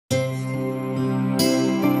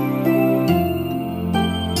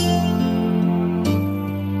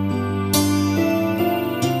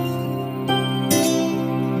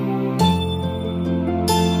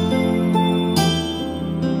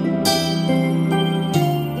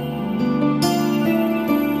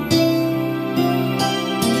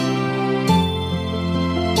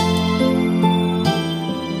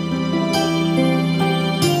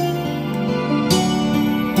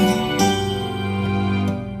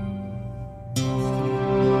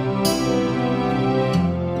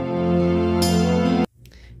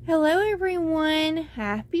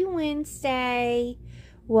Wednesday.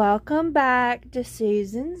 Welcome back to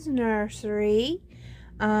Susan's Nursery.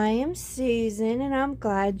 I am Susan and I'm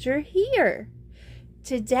glad you're here.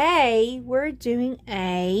 Today we're doing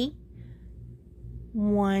a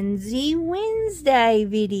Onesie Wednesday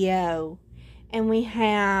video. And we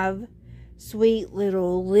have sweet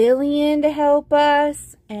little Lillian to help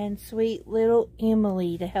us and sweet little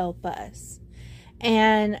Emily to help us.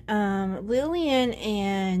 And Lillian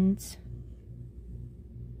and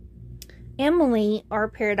Emily are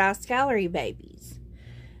Paradise Gallery babies.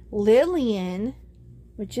 Lillian,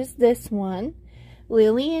 which is this one,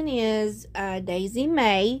 Lillian is Daisy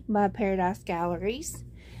May by Paradise Galleries.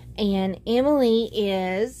 And Emily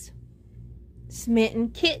is Smitten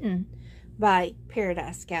Kitten by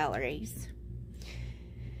Paradise Galleries.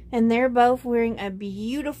 And they're both wearing a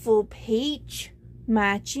beautiful peach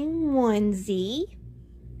matching onesie,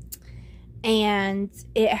 and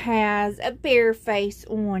it has a bear face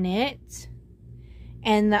on it,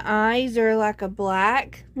 and the eyes are like a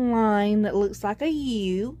black line that looks like a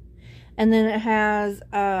U, and then it has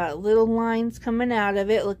little lines coming out of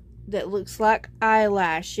it that looks like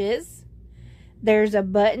eyelashes. There's a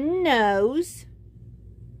button nose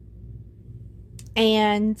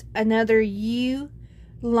and another U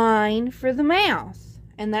line for the mouth.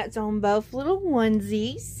 And that's on both little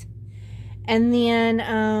onesies. And then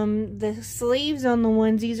the sleeves on the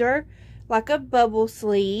onesies are like a bubble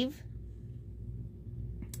sleeve.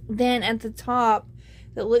 Then at the top,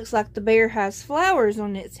 that looks like the bear has flowers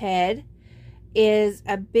on its head, is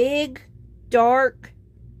a big dark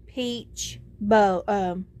peach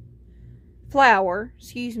flower.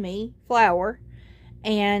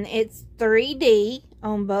 And it's 3D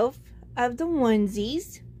on both of the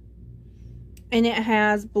onesies. And it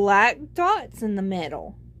has black dots in the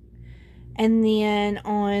middle. And then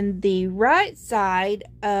on the right side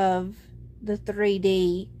of the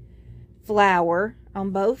 3D flower,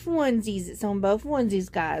 on both onesies, it's on both onesies,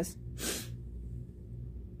 guys,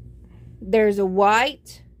 there's a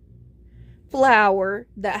white flower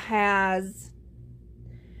that has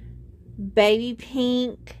baby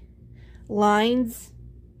pink lines,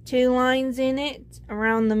 2 lines in it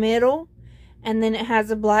around the middle. And then it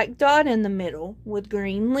has a black dot in the middle with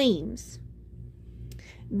green leaves.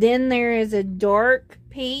 Then there is a dark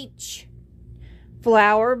peach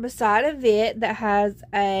flower beside of it that has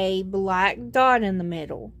a black dot in the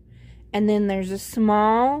middle. And then there's a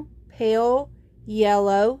small pale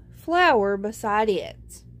yellow flower beside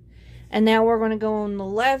it. And now we're going to go on the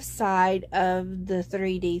left side of the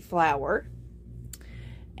 3D flower.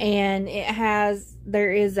 And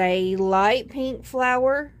there is a light pink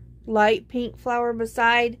flower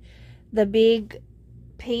beside the big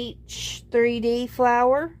peach 3D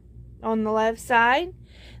flower on the left side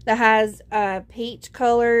that has peach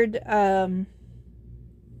colored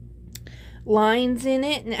lines in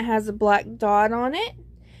it, and it has a black dot on it.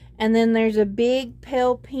 And then there's a big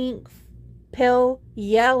pale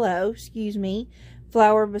yellow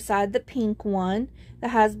flower beside the pink one that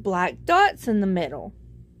has black dots in the middle.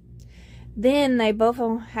 Then they both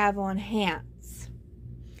have on hats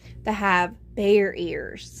that have bear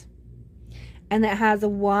ears, and that has a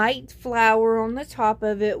white flower on the top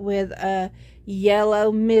of it with a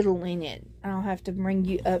yellow middle in it. I'll have to bring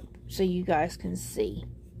you up so you guys can see.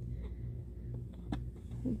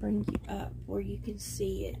 Bring you up where you can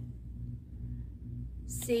see it.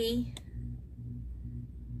 See?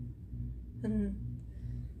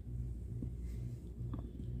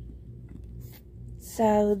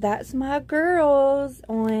 So that's my girls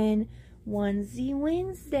on Onesie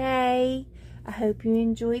Wednesday. I hope you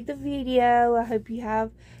enjoyed the video. I hope you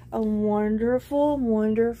have a wonderful,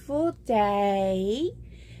 wonderful day.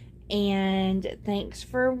 And thanks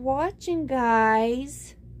for watching,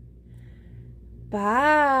 guys.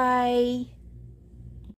 Bye.